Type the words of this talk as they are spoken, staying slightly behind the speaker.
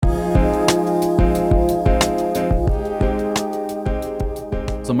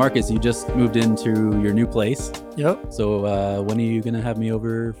Marcus, you just moved into your new place. Yep. So when are you going to have me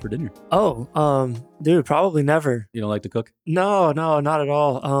over for dinner? Dude, probably never. You don't like to cook? No, not at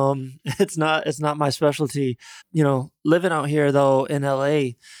all. It's not my specialty. Living out here though in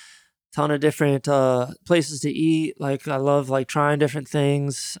LA, ton of different places to eat. Like I love like trying different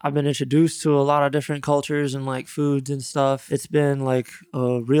things. I've been introduced to a lot of different cultures and like foods and stuff. It's been like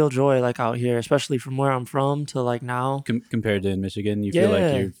a real joy like out here, especially from where I'm from to like now. Compared to in Michigan, you feel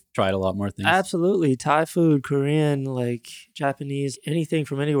like you've tried a lot more things? Absolutely. Thai food, Korean, like Japanese, anything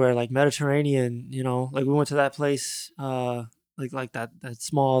from anywhere, like Mediterranean, like we went to that place, like that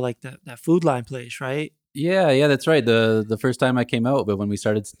small, like that Food Line place, right? Yeah, that's right. The first time I came out, but when we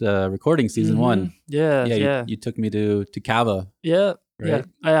started recording season one, you took me to Cava. Yeah, right.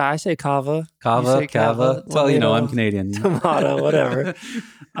 Yeah, I say Cava. Cava. Well, I'm Canadian. Tomato, whatever.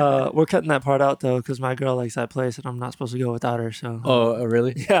 We're cutting that part out though, because my girl likes that place, and I'm not supposed to go without her. So. Oh,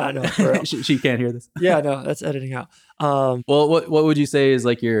 really? Yeah, I know. she can't hear this. Yeah, no, that's editing out. Well, what would you say is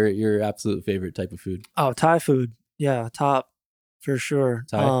like your absolute favorite type of food? Oh, Thai food. Yeah, top. For sure.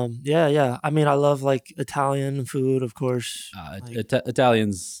 Thai? Yeah. I mean, I love like Italian food, of course.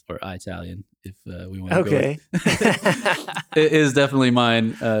 Italians or Italian, if we want to okay. go. It is definitely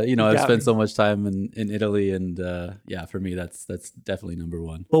mine. I've spent so much time in Italy, and for me, that's definitely number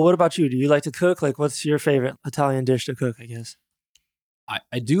one. Well, what about you? Do you like to cook? Like, what's your favorite Italian dish to cook? I guess.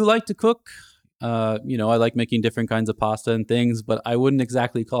 I do like to cook. I like making different kinds of pasta and things, but I wouldn't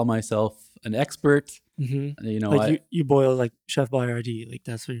exactly call myself an expert. Mm-hmm. Like you boil like Chef Boyardee, like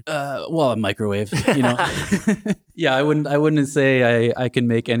that's what. A microwave. Yeah, I wouldn't say I can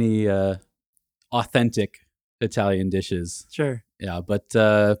make any authentic Italian dishes. Sure. Yeah, but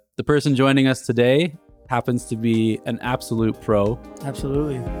the person joining us today happens to be an absolute pro.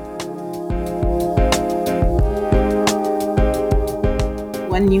 Absolutely.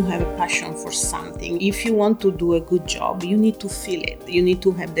 When you have a passion for something, if you want to do a good job, you need to feel it. You need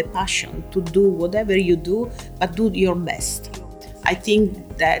to have the passion to do whatever you do, but do your best. I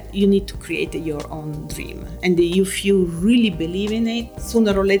think that you need to create your own dream. And if you really believe in it,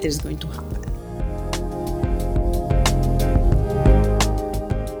 sooner or later it's going to happen.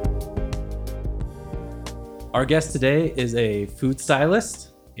 Our guest today is a food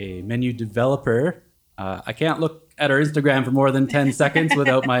stylist, a menu developer. I can't look at her Instagram for more than 10 seconds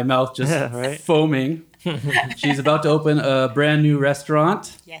without my mouth just foaming. She's about to open a brand new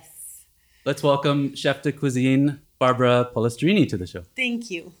restaurant. Yes. Let's welcome Chef de Cuisine, Barbara Pollastrini, to the show. Thank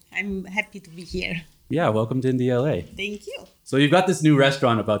you. I'm happy to be here. Yeah, welcome to Indy LA. Thank you. So you've got this new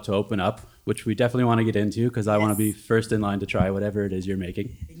restaurant about to open up, which we definitely want to get into because I want to be first in line to try whatever it is you're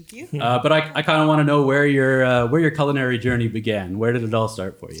making. Thank you. But I kind of want to know where your culinary journey began. Where did it all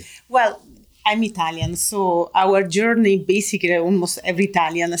start for you? Well, I'm Italian, so our journey, basically almost every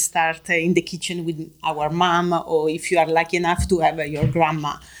Italian starts in the kitchen with our mom, or if you are lucky enough to have your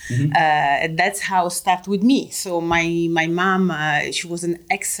grandma. Mm-hmm. That's how it started with me. So my mom, she was an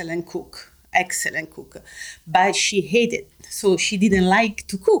excellent cook, but she hated. So she didn't like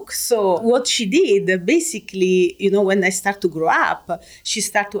to cook. So what she did, basically, when I start to grow up, she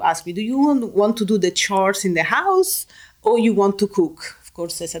started to ask me, do you want to do the chores in the house or you want to cook? Of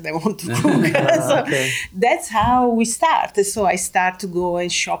course, I said I want to cook. That's how we start. So I start to go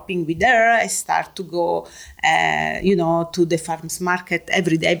shopping with her. I start to go, to the farmers market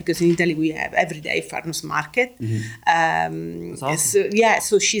every day, because in Italy we have everyday farmers market. Mm-hmm. That's awesome.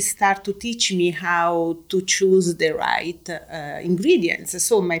 So she started to teach me how to choose the right ingredients.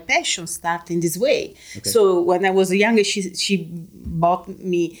 So my passion started in this way. Okay. So when I was younger, she bought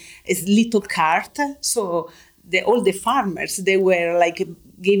me a little cart. So all the farmers, they were like,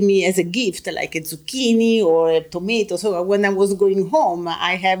 gave me as a gift, like a zucchini or a tomato. So when I was going home,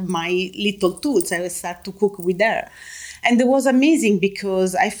 I have my little tools. I start to cook with her. And it was amazing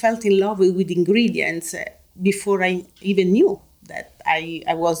because I felt in love with ingredients before I even knew that I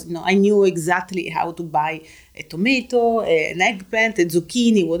was, I knew exactly how to buy a tomato, an eggplant, a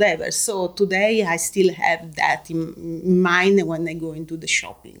zucchini, whatever. So today I still have that in mind when I go into the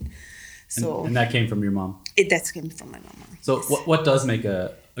shopping. So, and that came from your mom? That came from my mom. So yes. What does make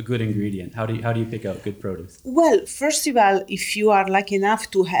a good ingredient? How do you pick out good produce? Well, first of all, if you are lucky enough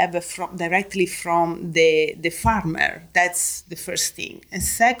to have directly from the farmer, that's the first thing. And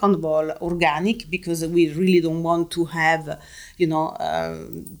second of all, organic, because we really don't want to have,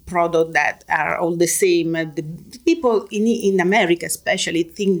 products that are all the same. The people in America especially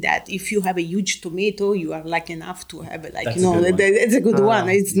think that if you have a huge tomato, you are lucky enough to have it's a good one.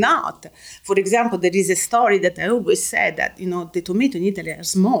 It's not. For example, there is a story that I always said that, the tomato in Italy are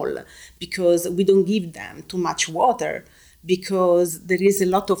small because we don't give them too much water, because there is a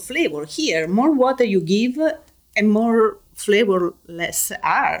lot of flavor here. More water you give and more flavorless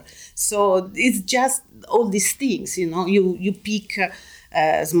are. So it's just all these things, you pick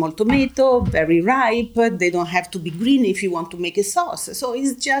small tomato, very ripe. They don't have to be green if you want to make a sauce. So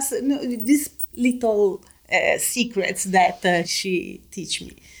it's just these little secrets that she teach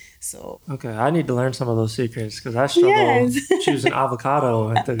me. So okay, I need to learn some of those secrets because I struggle choosing avocado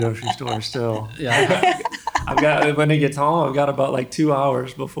at the grocery store still. Yeah, I've got when it gets home, I've got about like 2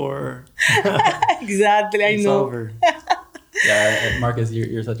 hours before exactly. I know. Over. Yeah, Marcus,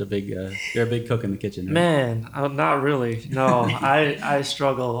 you're such a big you're a big cook in the kitchen. Right? Man, not really. No, I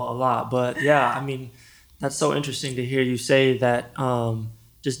struggle a lot, but yeah, I mean, that's so interesting to hear you say that.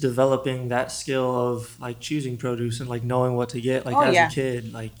 Just developing that skill of like choosing produce and like knowing what to get as a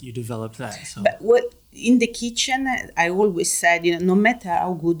kid, like you developed that. So. But what in the kitchen, I always said, no matter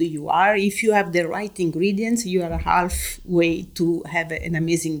how good you are, if you have the right ingredients, you are halfway to have an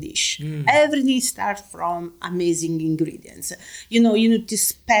amazing dish. Everything starts from amazing ingredients. You need to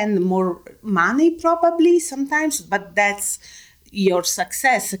spend more money probably sometimes, but that's your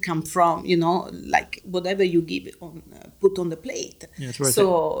success come from, like whatever you give put on the plate. Yeah,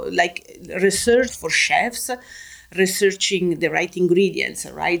 so like research for chefs, researching the right ingredients,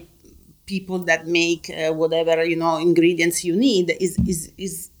 right? People that make whatever, ingredients you need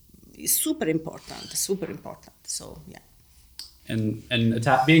is super important. So, yeah. And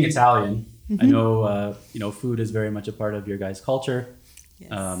being Italian, I know, food is very much a part of your guys' culture.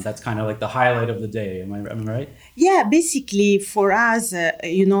 Yes. That's kind of like the highlight of the day. Am I right? Yeah, basically for us,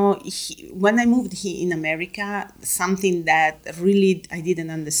 when I moved here in America, something that really I didn't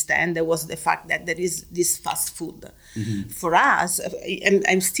understand was the fact that there is this fast food. For us, and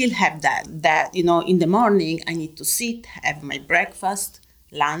I still have that, in the morning I need to sit, have my breakfast,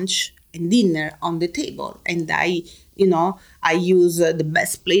 lunch, and dinner on the table. And I use the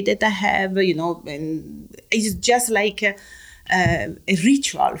best plate that I have, and it's just like a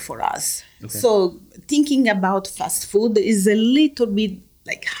ritual for us. Okay. So thinking about fast food is a little bit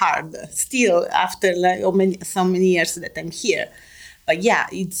like hard still after so many years that I'm here. But yeah,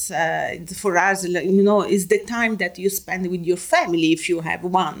 it's for us, it's the time that you spend with your family if you have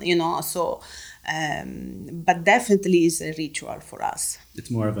one, so, but definitely is a ritual for us. It's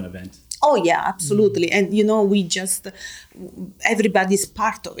more of an event. Oh yeah, absolutely. And we just, everybody's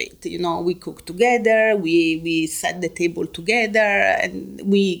part of it. We cook together, we set the table together, and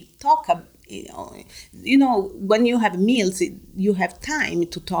we talk. When you have meals, you have time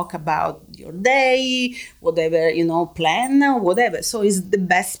to talk about your day, whatever plan, whatever. So it's the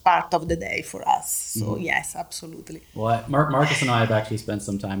best part of the day for us. So yes, absolutely. Well, Marcus and I have actually spent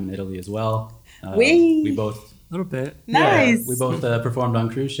some time in Italy as well. We both a little bit. Nice. Yeah, we both performed on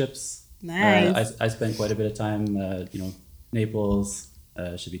cruise ships. Nice. I spent quite a bit of time, Naples,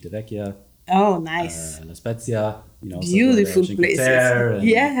 Civitavecchia. Oh, nice. La Spezia, beautiful places.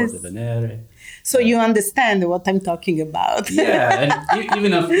 Yes. Porto Venere. So you understand what I'm talking about. Yeah, and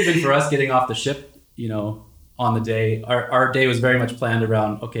even for us getting off the ship, on the day, our day was very much planned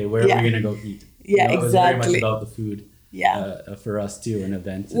around, okay, where are we going to go eat? Yeah, exactly. It was very much about the food. Yeah. For us too, an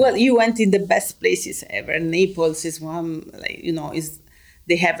event. Well, you went in the best places ever. Naples is one,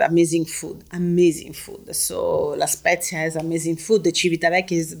 they have amazing food. So La Spezia has amazing food. The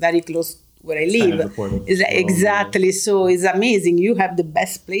Civitavecchia is very close where I live. Exactly. So it's amazing. You have the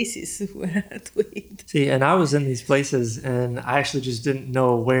best places where to eat. See, and I was in these places and I actually just didn't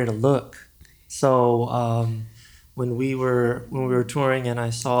know where to look. So when we were touring and I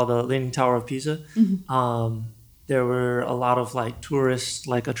saw the Leaning Tower of Pisa, there were a lot of tourist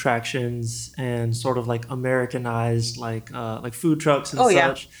attractions and sort of Americanized food trucks and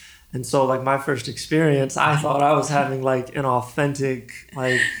such. Yeah. And so my first experience, I thought I was having an authentic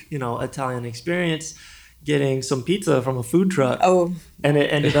Italian experience, getting some pizza from a food truck. Oh. And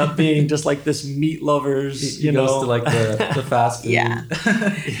it ended up being just this meat lovers, He goes to the fast food. Yeah.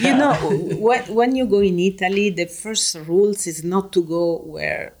 When you go in Italy, the first rules is not to go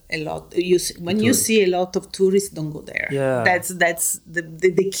where you see a lot of tourists, don't go there. Yeah. That's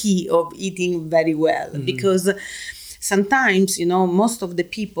the key of eating very well, because sometimes, most of the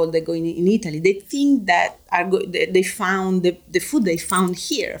people that go in Italy, they think that they found the food they found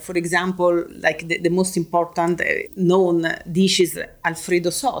here. For example, the most important known dish is Alfredo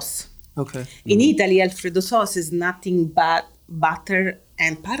sauce. Okay. In Italy, Alfredo sauce is nothing but butter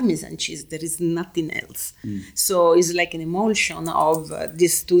and Parmesan cheese. There is nothing else. So it's like an emulsion of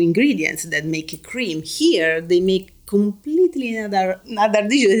these two ingredients that make a cream. Here, they make completely another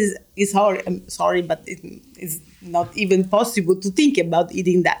dish. I'm sorry, but it's not even possible to think about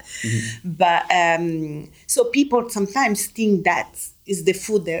eating that. But so people sometimes think that is the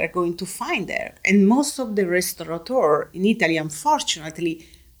food they are going to find there. And most of the restaurateurs in Italy, unfortunately,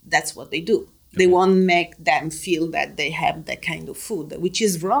 that's what they do. They won't make them feel that they have that kind of food, which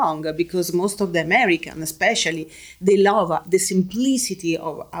is wrong because most of the Americans, especially, they love the simplicity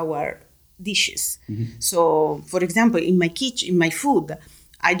of our dishes. So, for example, in my kitchen, in my food,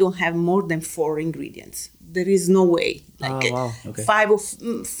 I don't have more than 4 ingredients. There is no way,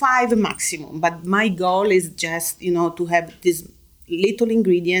 five maximum. But my goal is just, to have these little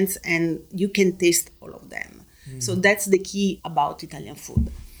ingredients and you can taste all of them. So that's the key about Italian food.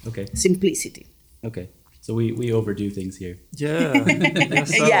 Okay. Simplicity. Okay. So we overdo things here. Yeah.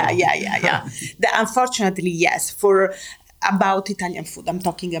 Yeah. Unfortunately, yes. About Italian food, I'm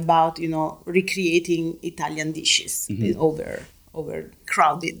talking about, recreating Italian dishes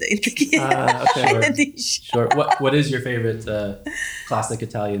overcrowded in the dish. Sure. What is your favorite classic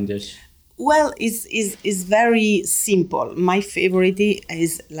Italian dish? Well, it's very simple. My favorite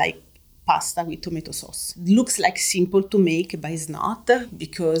is like pasta with tomato sauce. It looks like simple to make, but it's not,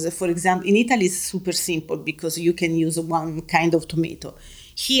 because, for example, in Italy it's super simple because you can use one kind of tomato.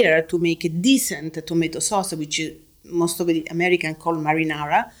 Here, to make a decent tomato sauce, which most of the Americans call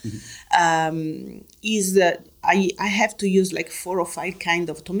marinara, I have to use like 4 or 5 kind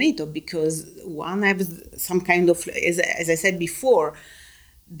of tomato because one has some kind of, as I said before,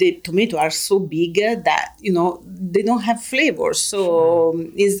 the tomatoes are so big that, they don't have flavor. So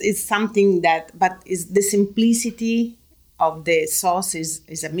it's something that, but is the simplicity of the sauce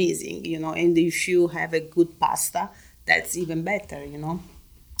is amazing, and if you have a good pasta, that's even better,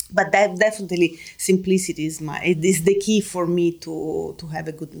 But that definitely simplicity is the key for me to have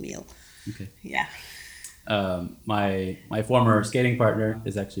a good meal. Okay. Yeah. My former skating partner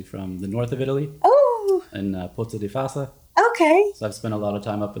is actually from the north of Italy. Oh. In Pozzo di Fassa. Okay. So I've spent a lot of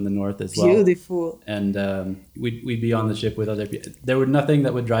time up in the north as well. Beautiful. And we'd be on the ship with other people. There would nothing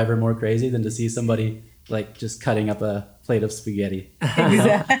that would drive her more crazy than to see somebody like just cutting up a plate of spaghetti.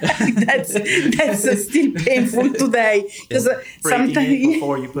 Exactly. That's still painful today because sometimes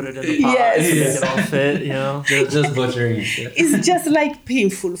before you put it in the pot to make it all fit, just butchering it. It's just like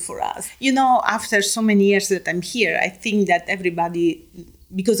painful for us. After so many years that I'm here, I think that everybody.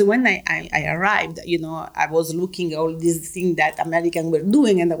 Because when I arrived, I was looking at all these things that Americans were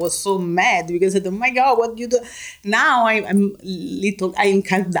doing, and I was so mad because I said, "Oh my God, what do you do?" Now I'm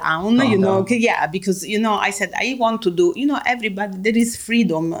calmed down, down. Yeah, because I said I want to do. Everybody, there is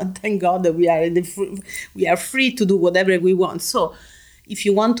freedom. Thank God that we are free to do whatever we want. So, if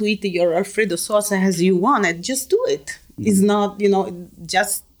you want to eat your Alfredo sauce as you want it, just do it. It's not,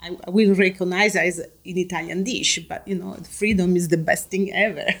 just. I will recognize it as an Italian dish, but freedom is the best thing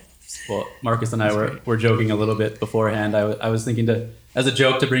ever. Well, Marcus and I were joking a little bit beforehand. I was thinking as a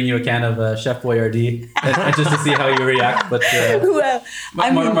joke to bring you a can of Chef Boyardee and just to see how you react. But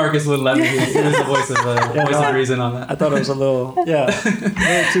Marcus wouldn't let me. He was the voice of reason on that. I thought it was a little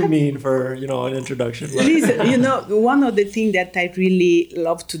too mean for an introduction. But. Listen, one of the things that I really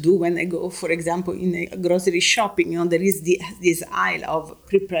love to do when I go, for example, in a grocery shopping, there is this aisle of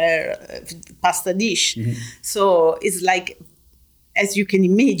prepared pasta dish. Mm-hmm. So it's like, as you can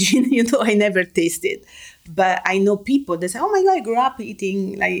imagine, I never tasted. But I know people that say, "Oh my God, I grew up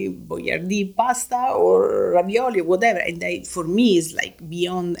eating like boyardee pasta or ravioli or whatever." And for me, it's like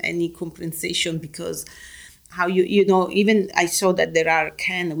beyond any comprehension because how even I saw that there are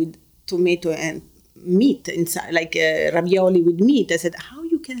cans with tomato and meat inside, like ravioli with meat. I said, how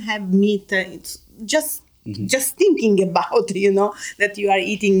you can have meat? It's just... Mm-hmm. Just thinking about, that you are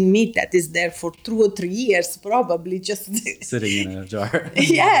eating meat that is there for 2 or 3 years, probably just sitting in a jar.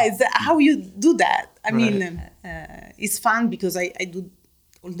 Yes, how you do that? I mean, it's fun because I do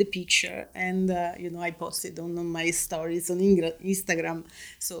all the picture and I post it on my stories on Instagram.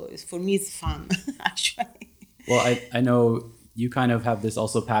 So for me, it's fun actually. Well, I know you kind of have this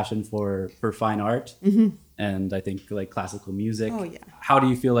also passion for fine art. Mm-hmm. And I think like classical music. Oh, yeah. How do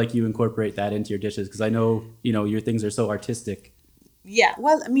you feel like you incorporate that into your dishes? Because I know, your things are so artistic. Yeah,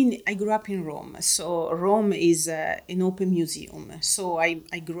 well, I mean, I grew up in Rome. So Rome is an open museum. So I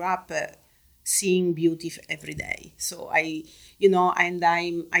grew up seeing beauty every day. So I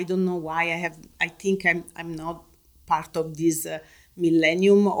don't know why I think I'm not part of this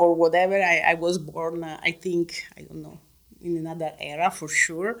millennium or whatever. I was born, I don't know, in another era for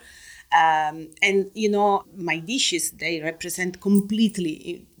sure. And my dishes, they represent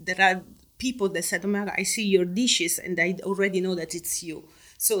completely. There are people that said, "Oh my God, I see your dishes and I already know that it's you."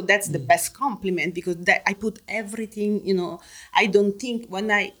 So that's the best compliment, because that I put everything, I don't think when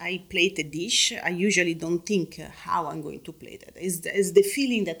I plate a dish, I usually don't think how I'm going to plate it. It's the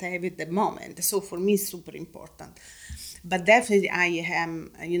feeling that I have at the moment. So for me, it's super important. But definitely I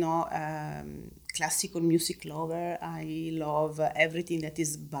am, classical music lover. I love everything that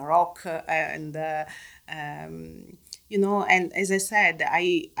is Baroque and and as I said,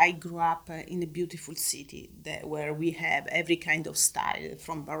 I grew up in a beautiful city where we have every kind of style,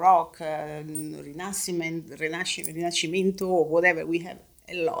 from Baroque, Rinascimento, or whatever. We have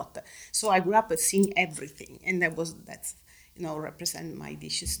a lot. So I grew up seeing everything, and that's represent my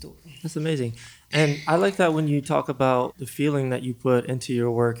dishes too. That's amazing. And I like that when you talk about the feeling that you put into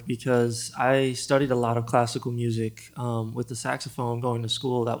your work, because I studied a lot of classical music with the saxophone going to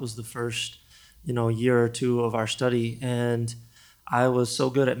school. That was the first year or two of our study, and I was so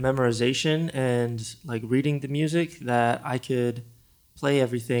good at memorization and like reading the music that I could play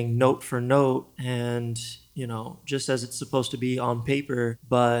everything note for note and just as it's supposed to be on paper.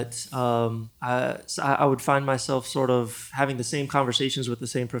 But I would find myself sort of having the same conversations with the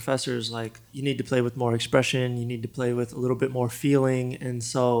same professors, like, you need to play with more expression, you need to play with a little bit more feeling. And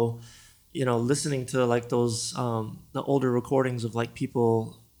so listening to like those the older recordings of like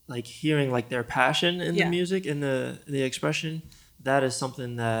people like hearing like their passion in the music and the expression, that is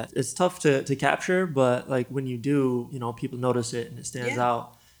something that it's tough to capture, but like when you do, people notice it and it stands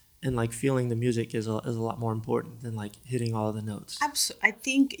out. And like feeling the music is a lot more important than like hitting all of the notes. Absolutely. I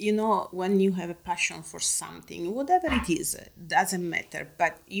think, when you have a passion for something, whatever it is, doesn't matter.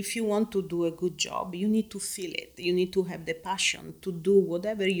 But if you want to do a good job, you need to feel it. You need to have the passion to do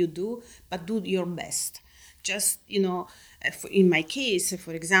whatever you do, but do your best. Just, in my case,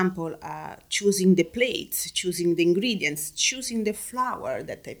 for example, choosing the plates, choosing the ingredients, choosing the flour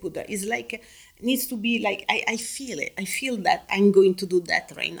that I put there is like, needs to be like, I feel it. I feel that I'm going to do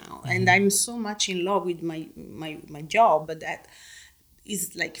that right now. And I'm so much in love with my job that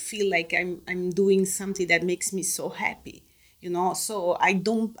is like, feel like I'm doing something that makes me so happy, so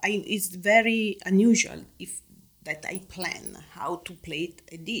it's very unusual that I plan how to plate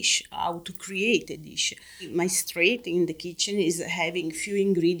a dish, how to create a dish. My straight in the kitchen is having few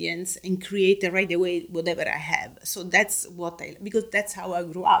ingredients and create right away whatever I have. So that's because that's how I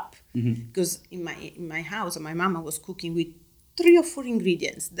grew up. Because in my house, my mama was cooking with 3 or 4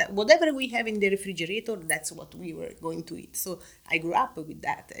 ingredients. That whatever we have in the refrigerator, that's what we were going to eat. So I grew up with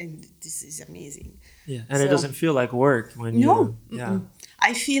that, and this is amazing. Yeah, and it doesn't feel like work when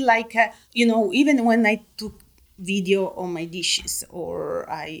I feel like even when I took video on my dishes or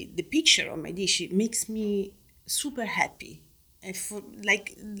the picture on my dish, it makes me super happy.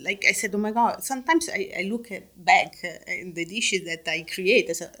 Like I said, oh my God, sometimes I look back in the dishes that I create.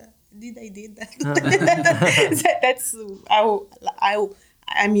 I said, did that? That's how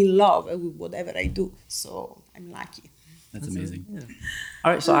I'm in love with whatever I do. So I'm lucky. That's amazing. Yeah.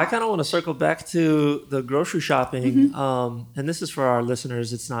 All right, so I kind of want to circle back to the grocery shopping, and this is for our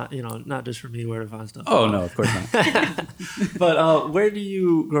listeners. It's not, not just for me where to find stuff. Oh no, of course not. But where do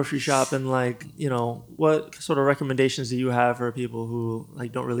you grocery shop, and like, what sort of recommendations do you have for people who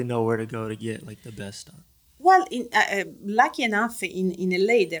like don't really know where to go to get like the best stuff? Well, lucky enough, in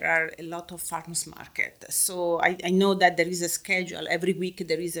LA, there are a lot of farmers market. So I know that there is a schedule. Every week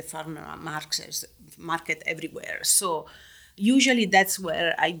there is a farmer market everywhere. So usually that's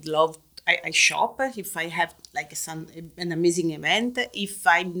where I shop if I have like an amazing event. If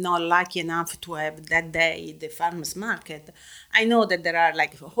I'm not lucky enough to have that day the farmers market, I know that there are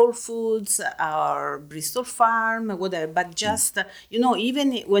like Whole Foods or Bristol Farm, whatever. But just,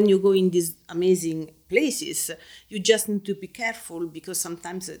 even when you go in these amazing places, you just need to be careful, because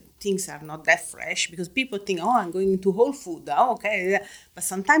sometimes things are not that fresh, because people think, oh, I'm going to Whole Food. Oh, okay. But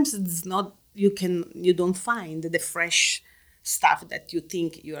sometimes it's not, you don't find the fresh stuff that you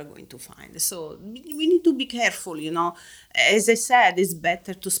think you are going to find. So we need to be careful, As I said, it's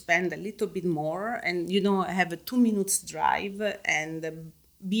better to spend a little bit more and, have a 2 minutes drive and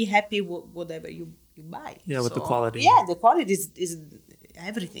be happy with whatever you buy. Yeah, with the quality. Yeah, the quality is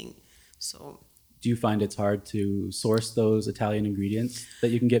everything. So do you find it's hard to source those Italian ingredients that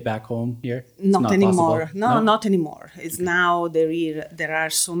you can get back home here? Not anymore. No, not anymore. It's now there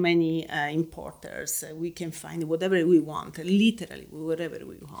are so many importers. We can find whatever we want, literally whatever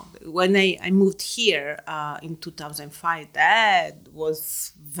we want. When I moved here in 2005, that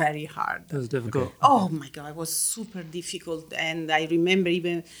was very hard. It was difficult. Okay. Oh my God, it was super difficult. And I remember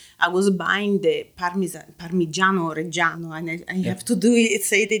even I was buying the Parmigiano Reggiano, and I have to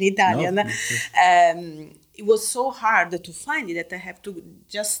say it in Italian. No. it was so hard to find it that I have to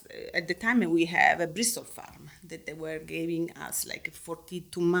just, at the time we have a Bristol farm that they were giving us like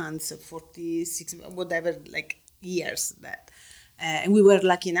 42 months, 46, whatever, like years that. And we were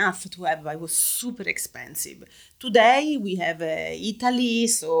lucky enough to have, it was super expensive. Today we have Italy,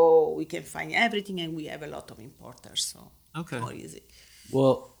 so we can find everything, and we have a lot of importers, so Okay. more easy.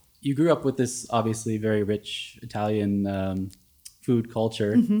 Well, you grew up with this obviously very rich Italian food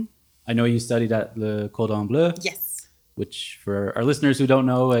culture. I know you studied at Le Cordon Bleu. Yes. Which, for our listeners who don't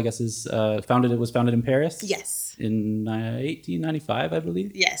know, I guess is was founded in Paris. Yes. In 1895, I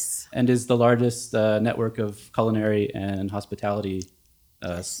believe. Yes. And is the largest network of culinary and hospitality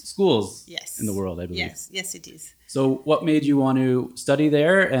schools Yes. in the world, I believe. Yes, it is. So what made you want to study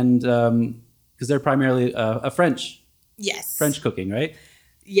there? And because they're primarily a French cooking, right?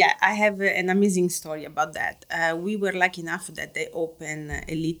 Yeah, I have an amazing story about that. We were lucky enough that they opened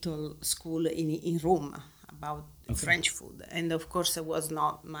a little school in Rome about French food. And of course, it was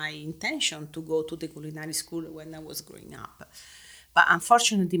not my intention to go to the culinary school when I was growing up. But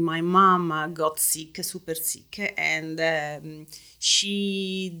unfortunately, my mom got sick, super sick, and I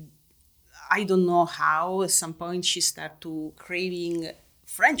don't know how, at some point she started to craving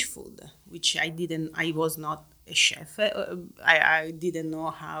French food, which I was not a chef. I didn't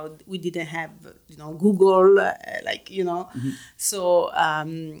know how, we didn't have, Google, So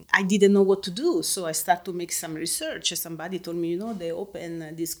I didn't know what to do. So I started to make some research. Somebody told me, they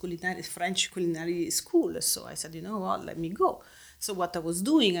open this French culinary school. So I said, what, let me go. So what I was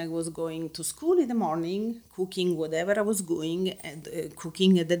doing, I was going to school in the morning, cooking whatever I was going, and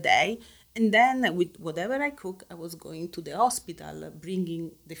cooking the day. And then with whatever I cook, I was going to the hospital,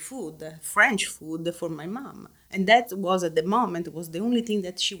 bringing the food, French food for my mom. And that was at the moment, was the only thing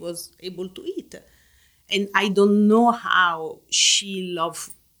that she was able to eat. And I don't know how she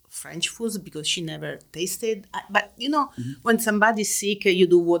loved French foods because she never tasted. But, when somebody's sick, you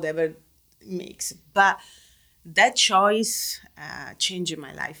do whatever it makes. But that choice changed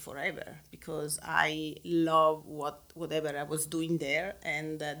my life forever because I love whatever I was doing there,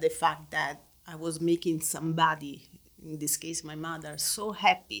 and the fact that I was making somebody, in this case my mother, so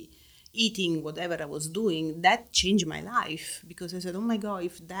happy eating whatever I was doing, that changed my life because I said, oh my God,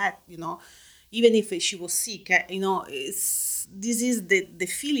 if that, even if she was sick, this is the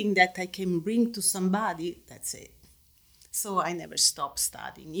feeling that I can bring to somebody, that's it. So I never stopped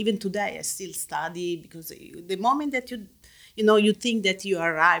studying. Even today, I still study because the moment that you think that you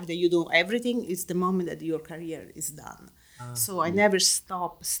arrived, that you know everything, is the moment that your career is done. So I never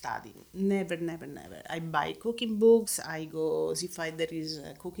stop studying. Never, never, never. I buy cooking books. I go, if there is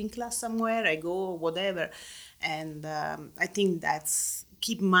a cooking class somewhere, I go, whatever. And I think that's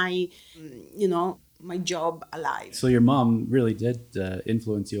keep my, my job alive. So your mom really did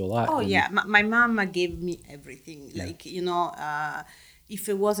influence you a lot. Oh, yeah. My mama gave me everything. Yeah. Like, if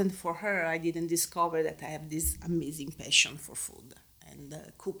it wasn't for her, I didn't discover that I have this amazing passion for food and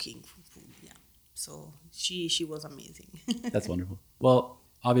cooking food. Yeah. So she was amazing. That's wonderful. Well,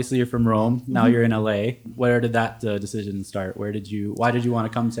 obviously you're from Rome. Now you're in LA. Where did that decision start? Why did you want to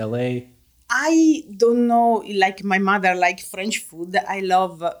come to LA? I don't know, like my mother liked French food. I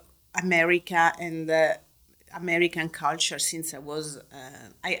love America and American culture since I was,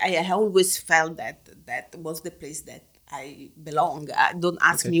 I always felt that was the place that I belong. Don't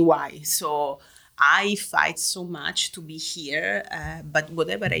ask me why. So I fight so much to be here, but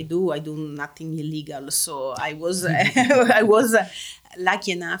whatever I do nothing illegal. So I was, I was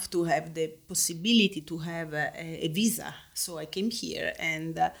lucky enough to have the possibility to have a visa. So I came here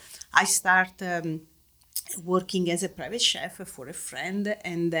and I started working as a private chef for a friend,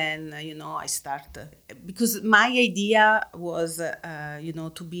 and then I started because my idea was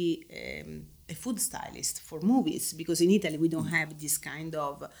to be a food stylist for movies, because in Italy we don't have this kind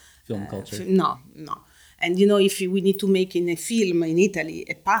of film culture. No. And if we need to make in a film in Italy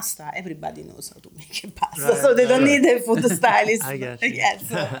a pasta, everybody knows how to make a pasta, right, so they don't need a food stylist. I guess.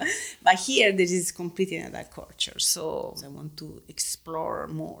 Yes. But here there is completely another culture, so I want to explore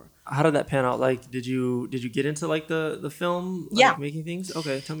more. How did that pan out? Like, did you get into like the film, making things?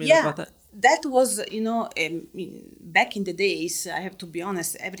 Okay, tell me about that. That was, back in the days, I have to be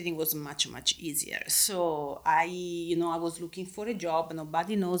honest, everything was much, much easier. So I was looking for a job,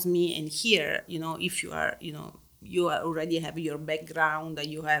 nobody knows me. And here, if you are, you already have your background,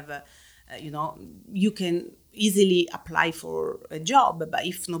 you have, you can easily apply for a job. But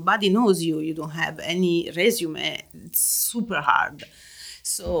if nobody knows you, you don't have any resume, it's super hard.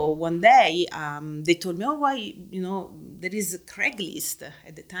 So one day they told me, why, there is a Craigslist.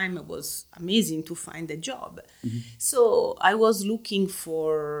 At the time, it was amazing to find a job. Mm-hmm. So I was looking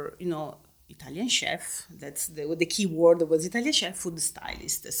for, Italian chef. That's the key word was Italian chef, food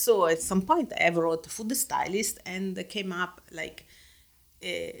stylist. So at some point I wrote food stylist, and came up like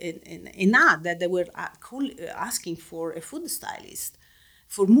an ad that they were asking for a food stylist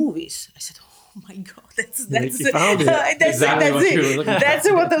for movies. I said, "Oh my God, that's you found it. that's Exactly what it. you were looking for. That's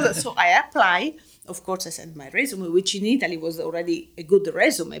what." So I apply. Of course, I sent my resume, which in Italy was already a good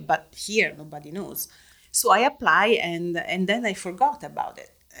resume, but here nobody knows. So I apply, and then I forgot about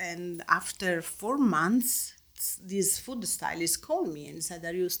it. And after 4 months, this food stylist called me and said,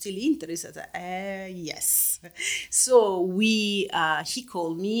 "Are you still interested?" Yes. So he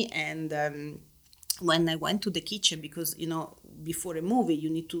called me, and when I went to the kitchen, because before a movie you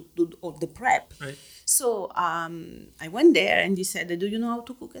need to do all the prep. Right. So I went there, and he said, "Do you know how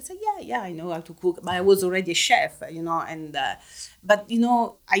to cook?" I said, "Yeah, I know how to cook." But I was already a chef, and but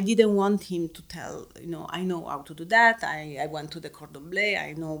I didn't want him to tell, I know how to do that. I went to the cordon bleu,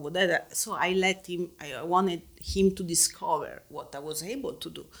 I know whatever. So I wanted him to discover what I was able to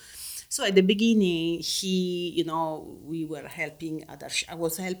do. So at the beginning, we were helping I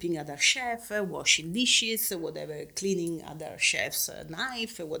was helping other chefs, washing dishes, whatever, cleaning other chefs'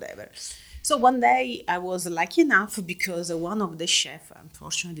 knife, whatever. So one day I was lucky enough, because one of the chefs,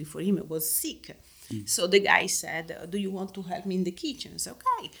 unfortunately for him, was sick. So the guy said, "Do you want to help me in the kitchen?" I said,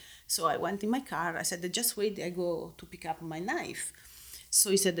 "Okay." So I went in my car. I said, "Just wait, I go to pick up my knife." So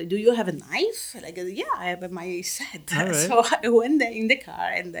he said, "Do you have a knife?" Like, "Yeah, I have my set." Right. So I went there in the car,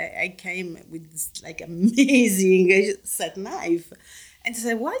 and I came with this like amazing set knife. And he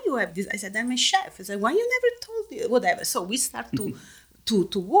said, "Why you have this?" I said, "I'm a chef." He said, "Why you never told me?" Whatever. So we start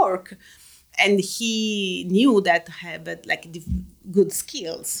to work, and he knew that I had like good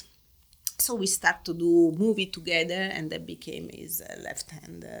skills. So we start to do movie together, and that became his left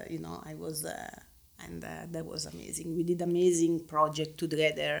hand. I was. And that was amazing. We did amazing project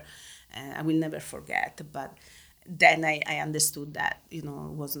together. I will never forget. But then I understood that, it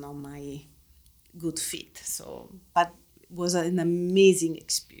was not my good fit. So, but it was an amazing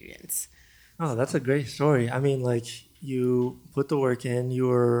experience. Oh, that's a great story. I mean, like, you put the work in, you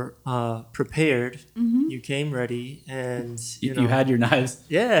were prepared, you came ready, and You had your knives.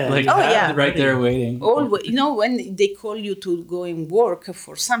 Yeah. Like, Oh, yeah. right there waiting. Always, when they call you to go and work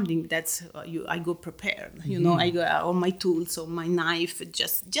for something, that's I go prepared. I go all my tools, all my knife,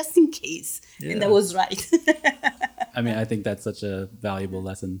 just in case. Yeah. And that was right. I mean, I think that's such a valuable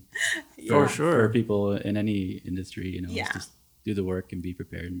lesson For sure. for people in any industry. Yeah. Is just do the work and be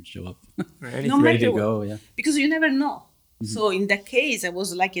prepared and show up. For anything. No Ready matter to go. Yeah. Because you never know. So in that case, I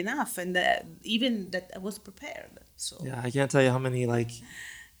was lucky enough, and even that I was prepared. So Yeah, I can't tell you how many like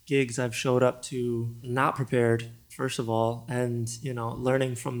gigs I've showed up to not prepared, first of all, and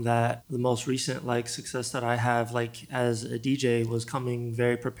learning from that. The most recent like success that I have like as a DJ was coming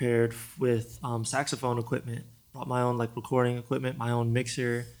very prepared with saxophone equipment. Brought my own like recording equipment, my own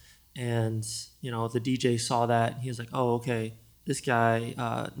mixer, and the DJ saw that and he was like, "Oh, okay. This guy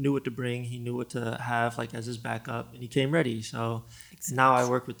knew what to bring. He knew what to have like as his backup, and he came ready." So now I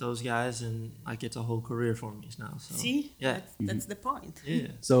work with those guys, and like it's a whole career for me now. So see, yeah, that's the point. yeah.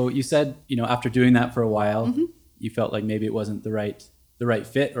 So you said, after doing that for a while, you felt like maybe it wasn't the right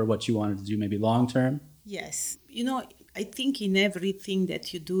fit or what you wanted to do maybe long term. Yes. I think in everything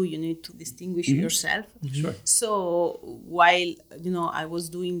that you do, you need to distinguish yourself. Sure. So while, I was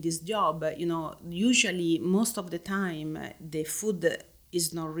doing this job, usually most of the time the food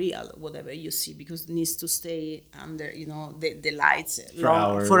is not real, whatever you see, because it needs to stay under, the lights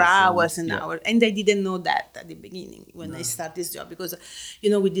for hours and hours. And I didn't know that at the beginning when I started this job, because,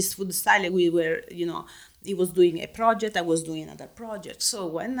 with this food style, we were, he was doing a project, I was doing another project. So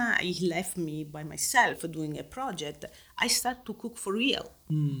when he left me by myself doing a project, I started to cook for real.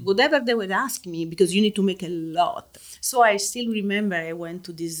 Whatever they would ask me, because you need to make a lot. So I still remember I went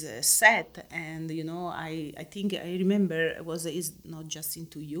to this set, and I think I remember it's not just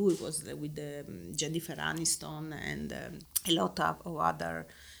Into You, it was with Jennifer Aniston and a lot of other.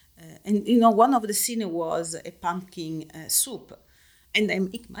 And one of the scene was a pumpkin soup. And I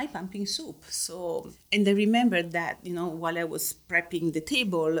make my pumpkin soup. So, and I remember that, while I was prepping the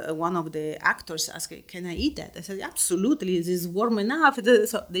table, one of the actors asked, "Can I eat that?" I said, "Absolutely, this is warm enough."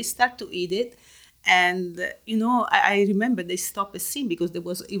 So they start to eat it. And, I remember they stopped the scene because it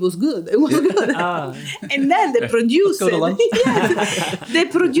was good. It was good. And then the producer, the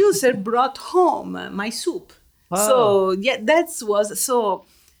producer brought home my soup. Wow. So, so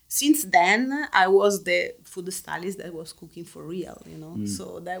since then, I was the food stylist that was cooking for real,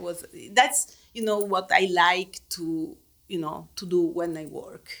 So that's what I like to, to do when I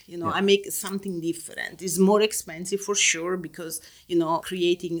work. I make something different. It's more expensive for sure because,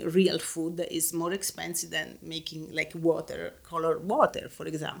 creating real food is more expensive than making like colored water, for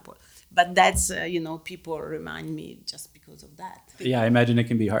example. But that's, people remind me just because of that. Yeah, I imagine it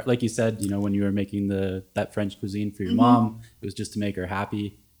can be hard. Like you said, when you were making that French cuisine for your mom, it was just to make her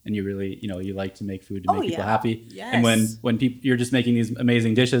happy. And you really, you like to make food to make people happy. Yes. And when you're just making these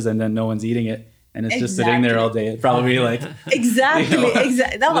amazing dishes and then no one's eating it, and it's just sitting there all day. It's probably like exactly.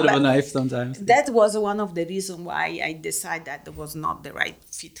 No, a bit of a knife sometimes. That was one of the reasons why I decided that was not the right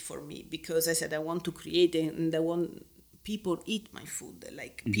fit for me, because I said I want to create and I want people eat my food.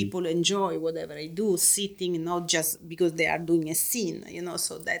 Like people enjoy whatever I do, sitting, not just because they are doing a scene.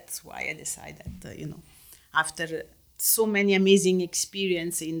 So that's why I decided. After so many amazing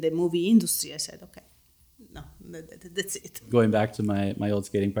experience in the movie industry, I said, okay. No, that's it. Going back to my old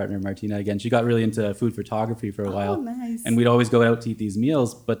skating partner, Martina, again, she got really into food photography for a while. Nice. And we'd always go out to eat these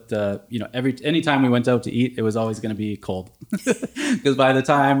meals. But, any time we went out to eat, it was always going to be cold. Because by the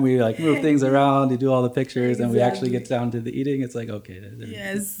time we move things around, you do all the pictures, and we actually get down to the eating, it's like, okay.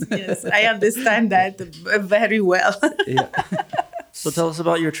 Yes. I understand that very well. Yeah. So tell us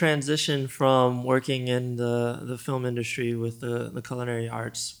about your transition from working in the film industry with the culinary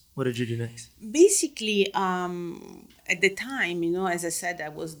arts. What did you do next? Basically, at the time, as I said, I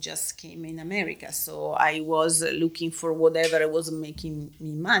was just came in America. So I was looking for whatever was making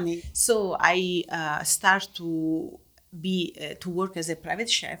me money. So I start to work as a private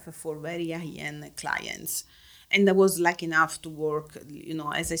chef for very high-end clients. And I was lucky enough to work,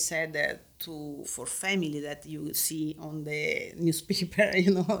 as I said, for family that you see on the newspaper,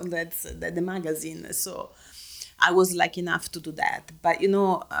 that's the magazine. So I was lucky enough to do that. But,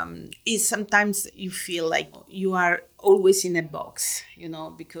 sometimes you feel like you are always in a box,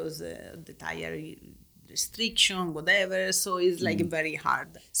 because the tire restriction, whatever. So it's very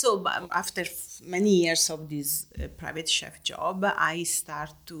hard. So after many years of this private chef job, I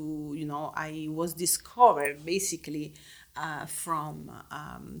start to, I was discovered basically from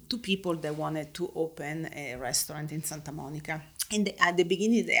two people that wanted to open a restaurant in Santa Monica. And at the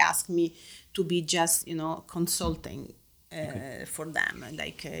beginning, they asked me to be just, consulting for them,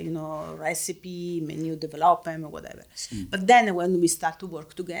 like, recipe, menu development, whatever. But then when we start to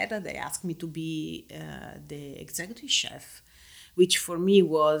work together, they asked me to be the executive chef, which for me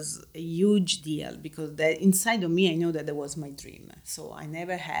was a huge deal because inside of me, I know that that was my dream. So I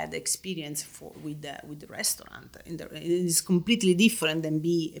never had experience with the restaurant. It is completely different than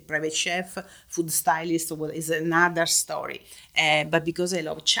be a private chef, food stylist, or is another story. But because I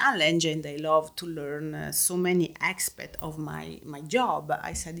love challenge and I love to learn so many aspects of my job,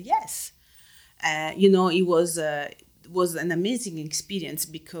 I said yes. It was an amazing experience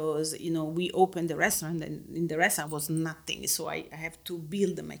because, we opened the restaurant and in the restaurant was nothing. So I have to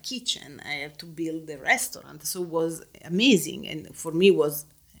build my kitchen. I have to build the restaurant. So it was amazing. And for me, it was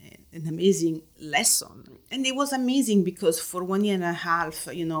an amazing lesson. And it was amazing because for 1 year and a half,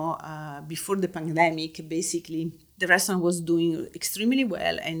 before the pandemic, basically the restaurant was doing extremely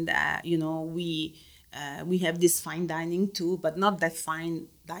well. And, we have this fine dining too, but not that fine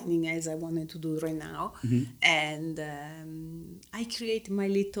dining as I wanted to do right now. And I create my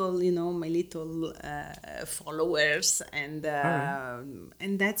little followers, and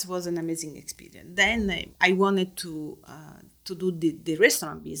that was an amazing experience. Then I wanted to do the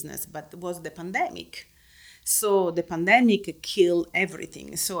restaurant business, but it was the pandemic. So the pandemic killed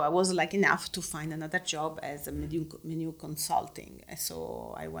everything. So I was lucky enough to find another job as a menu consulting.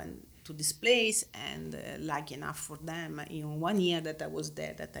 So I went to this place, and lucky enough for them, in 1 year that I was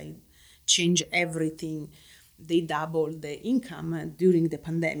there, that I changed everything. They doubled the income during the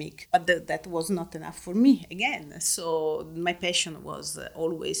pandemic, but that was not enough for me again. So my passion was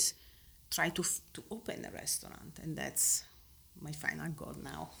always try to open a restaurant, and that's my final goal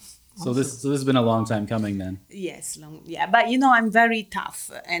now. So this has been a long time coming then. Yes, but I'm very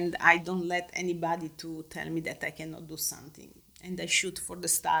tough, and I don't let anybody to tell me that I cannot do something. And I shoot for the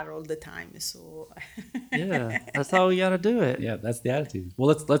star all the time. So yeah, that's how we gotta do it. Yeah, that's the attitude.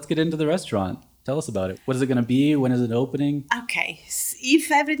 Well, let's get into the restaurant. Tell us about it. What is it going to be? When is it opening? Okay, if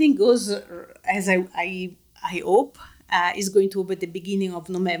everything goes as I hope, it's going to open at the beginning of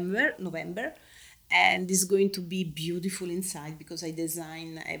November, and it's going to be beautiful inside because I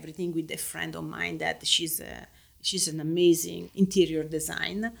design everything with a friend of mine that she's an amazing interior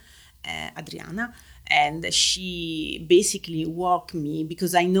design, Adriana. And she basically walked me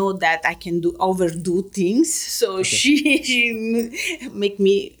because I know that I can overdo things. So okay. she make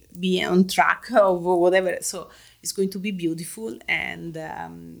me be on track or whatever. So it's going to be beautiful. And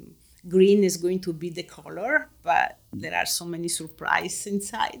Green is going to be the color, but there are so many surprises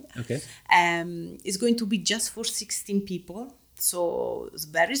inside. Okay. It's going to be just for 16 people. So it's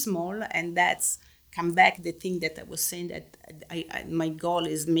very small, and that's come back the thing that I was saying, that my goal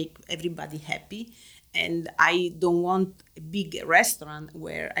is make everybody happy, and I don't want a big restaurant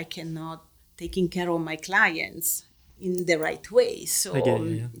where I cannot taking care of my clients in the right way. So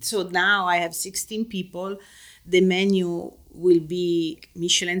so now I have 16 people. The menu will be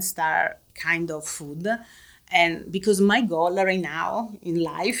Michelin star kind of food, and because my goal right now in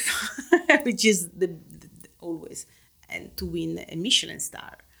life, which is the always, and to win a Michelin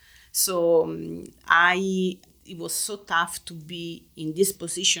star. So it was so tough to be in this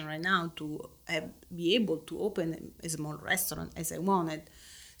position right now to be able to open a small restaurant as I wanted.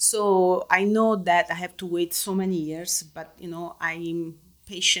 So I know that I have to wait so many years, but I'm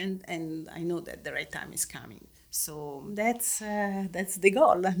patient, and I know that the right time is coming. So that's the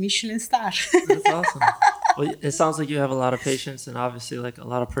goal, Michelin star. That's awesome. Well, it sounds like you have a lot of patience and obviously like a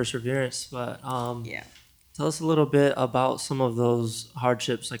lot of perseverance. But Yeah. tell us a little bit about some of those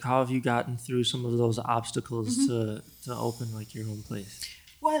hardships. Like, how have you gotten through some of those obstacles to open like your own place?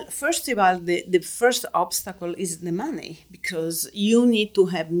 Well, first of all, the first obstacle is the money, because you need to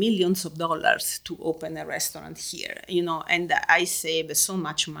have millions of dollars to open a restaurant here, and I save so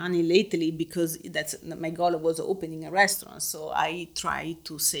much money lately because that's my goal was opening a restaurant. So I try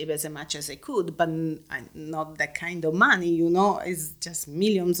to save as much as I could, but not that kind of money, it's just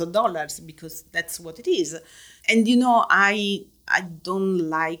millions of dollars because that's what it is. And, I don't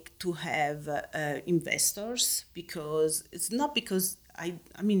like to have investors, because it's not because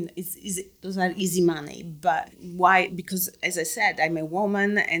I mean, it's those are easy money, but why? Because as I said, I'm a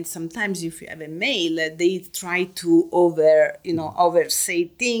woman, and sometimes if you have a male, they try to oversay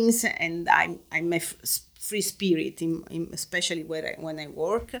things, and I'm a free spirit, especially when I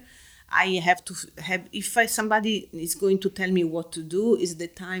work. I have to have, if somebody is going to tell me what to do, is the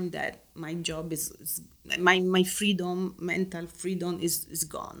time that my job is my freedom, mental freedom is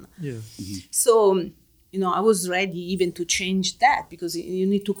gone. Yeah. Mm-hmm. So, I was ready even to change that, because you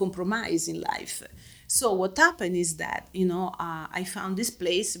need to compromise in life. So what happened is that, I found this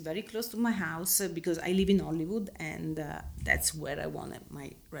place very close to my house, because I live in Hollywood, and that's where I wanted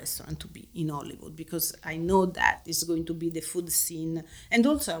my restaurant to be, in Hollywood, because I know that it's going to be the food scene. And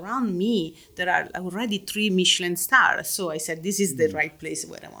also around me, there are already 3 Michelin stars. So I said, this is the right place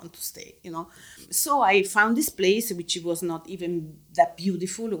where I want to stay, So I found this place, which was not even that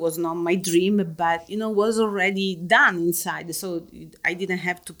beautiful. It was not my dream, but, was already done inside. So I didn't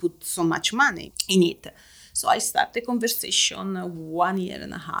have to put so much money in it. So I started a conversation 1.5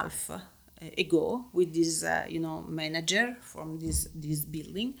 years ago with this, manager from this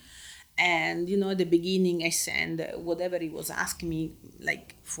building. And, at the beginning, I sent whatever he was asking me,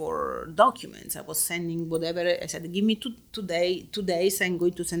 like for documents. I was sending whatever. I said, give me 2 days, I'm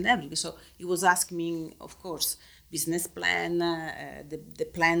going to send everything. So he was asking me, of course, business plan, the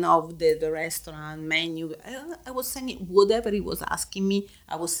plan of the restaurant, menu. I was sending whatever he was asking me,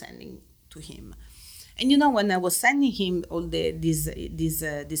 I was sending to him. And, when I was sending him all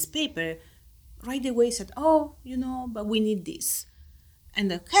this paper, right away he said, oh, but we need this. And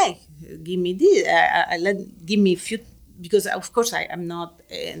okay, give me this. Give me a few, because of course I am not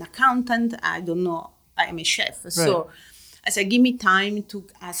an accountant. I don't know. I am a chef. Right. So I said, give me time to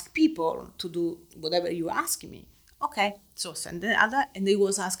ask people to do whatever you ask me. Okay, so send the other, and they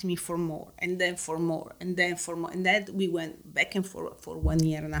was asking me for more, and then for more, and then for more, and then we went back and forth for 1.5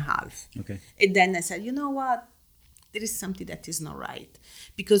 years. Okay. And then I said, you know what? There is something that is not right,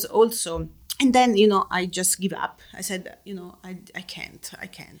 because also. And then, I just give up. I said, I can't.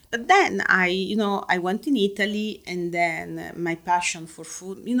 But then I went in Italy, and then my passion for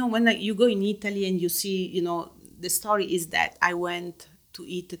food, when you go in Italy and you see, the story is that I went to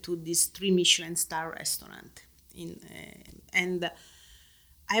eat to this 3 Michelin star restaurant and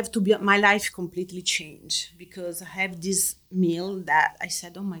I have to be, my life completely changed, because I have this meal that I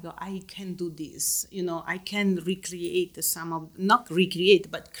said, oh my God, I can do this. I can recreate not recreate,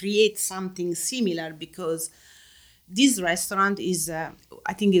 but create something similar, because this restaurant is,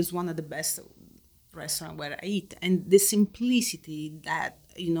 I think is one of the best restaurants where I eat. And the simplicity that,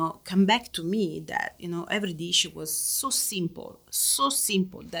 come back to me, that, every dish was so simple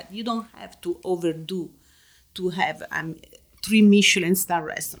that you don't have to overdo to have 3 Michelin star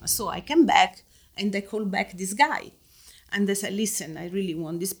restaurants. So I came back, and I called back this guy, and I said, listen, I really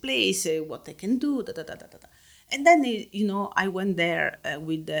want this place, what I can do, And then, I went there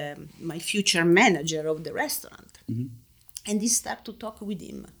with my future manager of the restaurant, and he started to talk with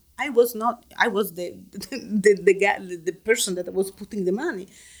him. I was the guy, the person that was putting the money.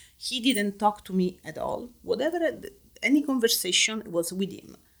 he didn't talk to me at all. Whatever, any conversation was with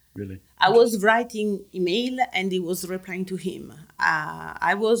him. Really? I was writing email and he was replying to him.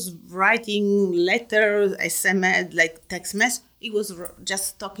 I was writing letters, SMS, like text message. He was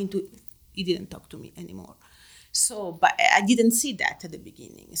just talking to, he didn't talk to me anymore. So, but I didn't see that at the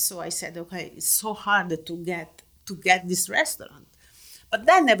beginning. So I said, okay, it's so hard to get this restaurant. But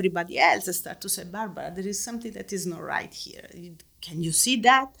then everybody else started to say, Barbara, there is something that is not right here. Can you see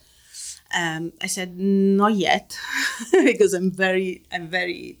that? I said, not yet, because I'm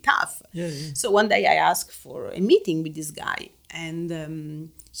very tough. Yeah, yeah. So one day I asked for a meeting with this guy, and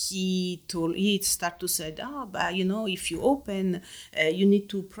he started to say, but if you open, you need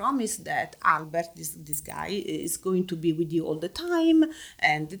to promise that Albert, this guy, is going to be with you all the time,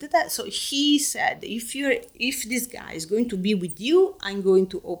 and so he said, if this guy is going to be with you, I'm going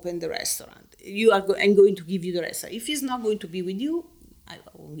to open the restaurant. I'm going to give you the restaurant. If he's not going to be with you, I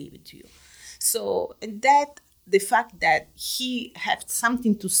won't give it to you. So that the fact that he had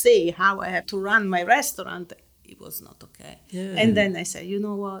something to say how I have to run my restaurant, it was not okay. Yeah. And then I said, you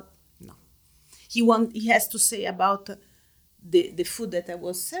know what? No. He has to say about the food that I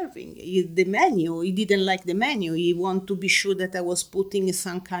was serving, the menu. He didn't like the menu. He wanted to be sure that I was putting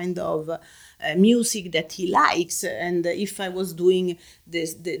some kind of music that he likes, and if I was doing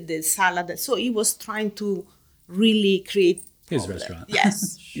the salad. So he was trying to really create his restaurant.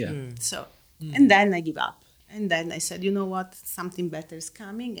 Yes. Yeah. So, and then I give up. And then I said, you know what? Something better is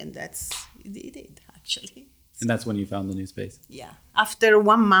coming. And it did, actually. And that's when you found the new space. Yeah. After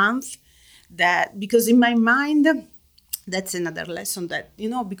 1 month, because in my mind, that's another lesson that,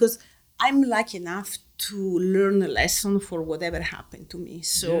 because I'm lucky enough to learn a lesson for whatever happened to me.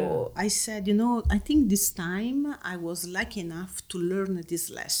 So I said, I think this time I was lucky enough to learn this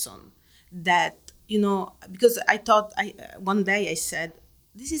lesson that, because I thought one day I said,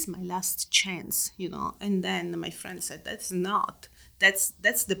 this is my last chance, and then my friend said, that's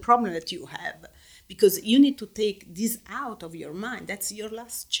the problem that you have, because you need to take this out of your mind. That's your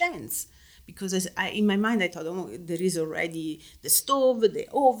last chance. Because in my mind, I thought, there is already the stove, the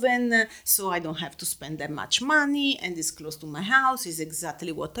oven, so I don't have to spend that much money, and it's close to my house, it's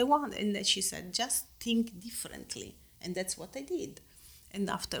exactly what I want. And then she said, just think differently. And that's what I did. And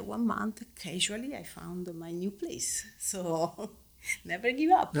after 1 month, casually, I found my new place. So never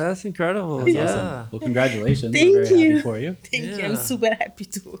give up. That's incredible. That's yeah. awesome. Well, congratulations. Thank I'm very you. happy for you. Thank you. I'm super happy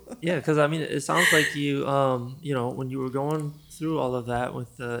too. Yeah, because I mean, it sounds like you, when you were going through all of that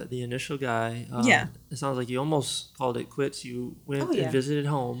with the initial guy, it sounds like you almost called it quits. You went and visited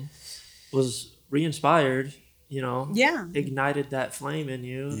home, was re-inspired, ignited that flame in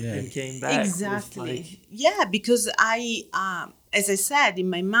you, and came back. Exactly. Because as I said, in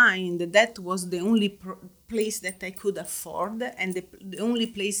my mind, that was the only place that I could afford, and the only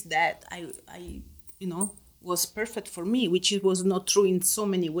place that I was perfect for me, which it was not true in so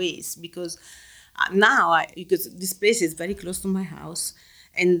many ways, because because this place is very close to my house,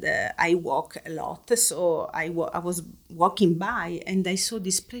 and I walk a lot. So I was walking by and I saw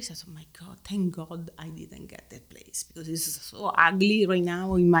this place. I thought, my God, thank God I didn't get that place, because it's so ugly right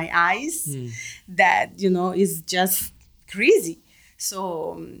now in my eyes that, is just crazy.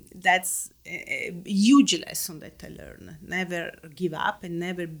 So that's a huge lesson that I learned. Never give up and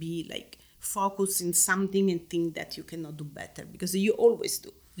never be focus in something and think that you cannot do better, because you always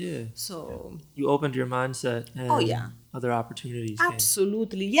do. Yeah. So you opened your mindset and other opportunities.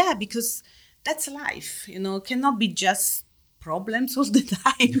 Absolutely. Yeah, because that's life, cannot be just problems all the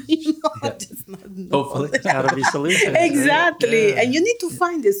time. Just not hopefully it's gotta be solutions. Exactly. Right? And you need to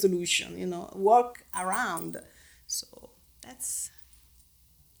find a solution, work around. So that's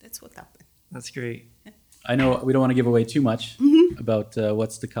what happened. That's great. I know we don't want to give away too much about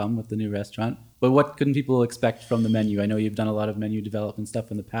what's to come with the new restaurant, but what can people expect from the menu? I know you've done a lot of menu development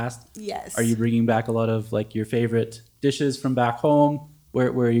stuff in the past. Yes. Are you bringing back a lot of your favorite dishes from back home? Where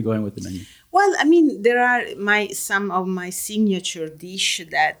are you going with the menu? Well, I mean, there are some of my signature dish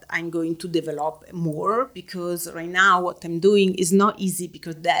that I'm going to develop more, because right now what I'm doing is not easy,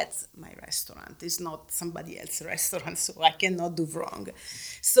 because that's my restaurant. It's not somebody else's restaurant, so I cannot do wrong.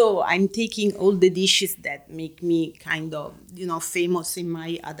 So I'm taking all the dishes that make me kind of, famous in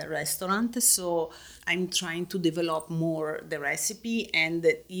my other restaurant. So I'm trying to develop more the recipe and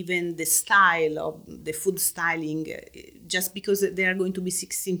even the style of the food styling, just because there are going to be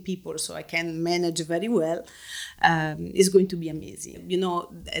 16 people, so I can manage very well. It's going to be amazing.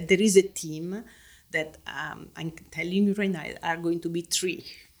 There is a team that I'm telling you right now are going to be threes.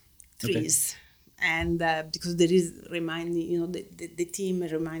 Okay. And because there is reminding, the team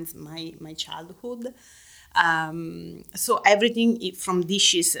reminds my childhood. So everything from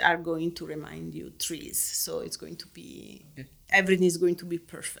dishes are going to remind you trees. So it's going to be, everything is going to be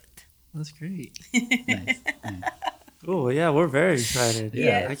perfect. That's great. Nice. Oh, yeah, we're very excited.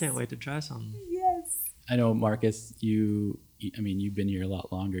 Yes. I can't wait to try something. Yes. I know, Marcus, you've been here a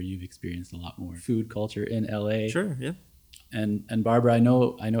lot longer. You've experienced a lot more food culture in LA. Sure, yeah. And Barbara, I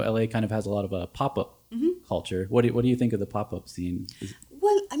know LA kind of has a lot of a pop-up culture. What do you think of the pop-up scene?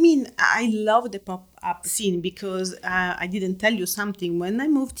 Well, I mean, I love the pop-up scene because I didn't tell you something. When I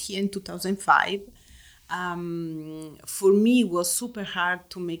moved here in 2005, for me, it was super hard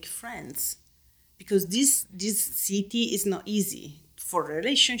to make friends because this city is not easy for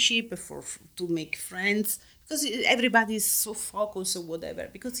relationship, to make friends, because everybody is so focused or whatever.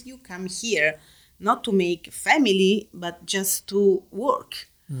 Because you come here not to make family, but just to work.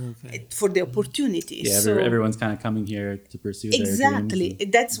 Okay. For the opportunities. Yeah, so, everyone's kind of coming here to pursue their dreams. Exactly,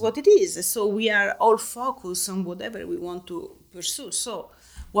 that's what it is. So we are all focused on whatever we want to pursue. So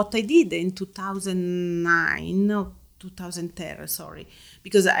what I did in 2010, sorry,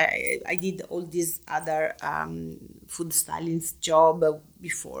 because I did all these other food stylist job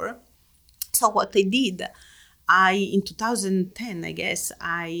before. So what I did, in 2010, I guess,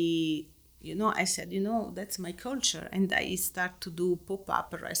 I said, that's my culture. And I start to do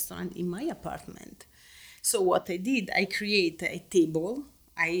pop-up restaurant in my apartment. So what I did, I create a table.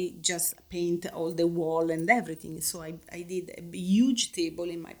 I just paint all the wall and everything. So I did a huge table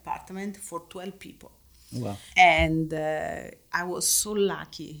in my apartment for 12 people. Wow. And I was so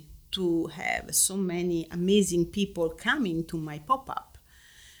lucky to have so many amazing people coming to my pop-up.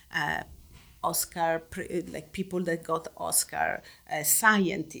 Oscar, like people that got Oscar,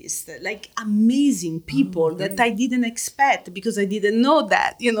 scientists, like amazing people that I didn't expect because I didn't know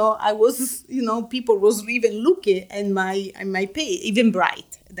that. I was, people was even looking at my page, even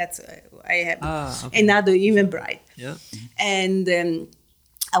bright. That's I have another even bright. Yeah. And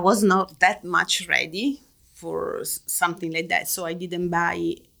I was not that much ready for something like that, so I didn't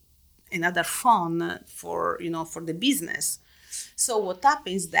buy another phone for the business. So what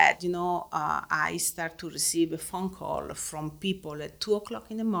happens that, I start to receive a phone call from people at 2:00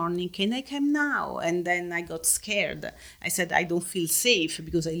 in the morning. Can I come now? And then I got scared. I said, I don't feel safe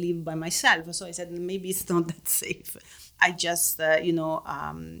because I live by myself. So I said, maybe it's not that safe. I just,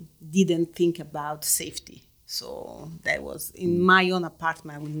 didn't think about safety. So that was in my own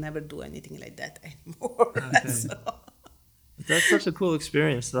apartment. I will never do anything like that anymore. Okay. So. That's such a cool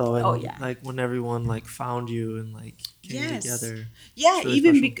experience, though. And yeah. when everyone found you and came together. Yeah, really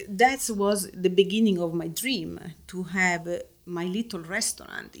even special. that was the beginning of my dream, to have my little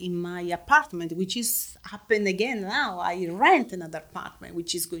restaurant in my apartment, which is happened again now. I rent another apartment,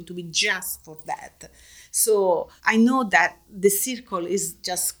 which is going to be just for that. So I know that the circle is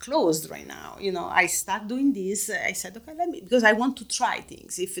just closed right now. I start doing this. I said, okay, because I want to try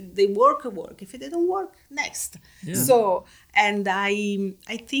things. If they work. If they don't work, next. Yeah. So, and I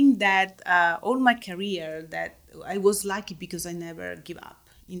think that all my career that I was lucky because I never give up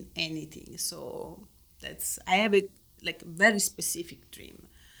in anything. So I have a very specific dream.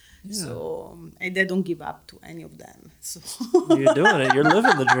 Yeah. So and I don't give up to any of them. So you're doing it. You're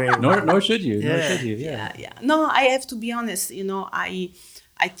living the dream. Nor should you. Yeah. Nor should you. Yeah. No, I have to be honest. I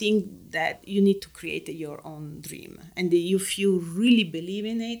think that you need to create your own dream, and if you really believe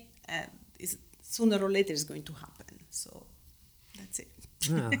in it, sooner or later it's going to happen. So that's it.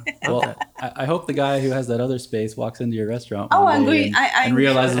 Yeah. Well, I hope the guy who has that other space walks into your restaurant and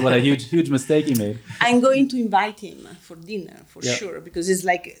realizes what a huge mistake he made. I'm going to invite him for dinner for sure, because it's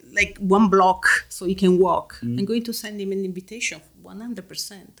like 1 block, so he can walk. I'm going to send him an invitation,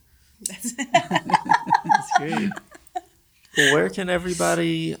 100%. That's great. Well, where can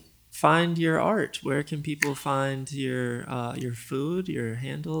everybody find your art? Where can people find your food, your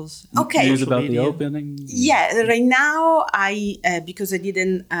handles? Okay. News about the opening? Yeah, right now because I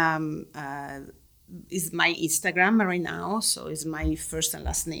didn't is my Instagram right now, so it's my first and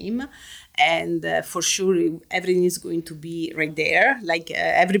last name, and for sure everything is going to be right there.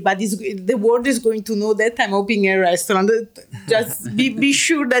 The world is going to know that I'm opening a restaurant. Just be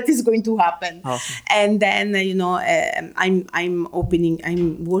sure that is going to happen. Awesome. And then I'm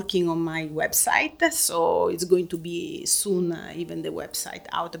working on my website, so it's going to be soon even the website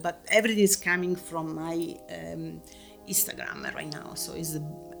out. But everything is coming from my Instagram right now, so it's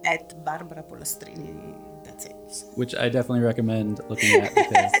at Barbara Pollastrini. That's it. Which I definitely recommend looking at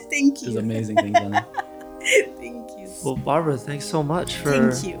because Thank you. There's amazing things on there. Thank you. Well, Barbara, thanks so much for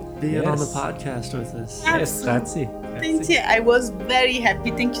being on the podcast with us. Yes, grazie. Thank you. I was very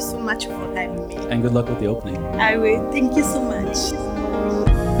happy. Thank you so much for having me. And good luck with the opening. I will. Thank you so much.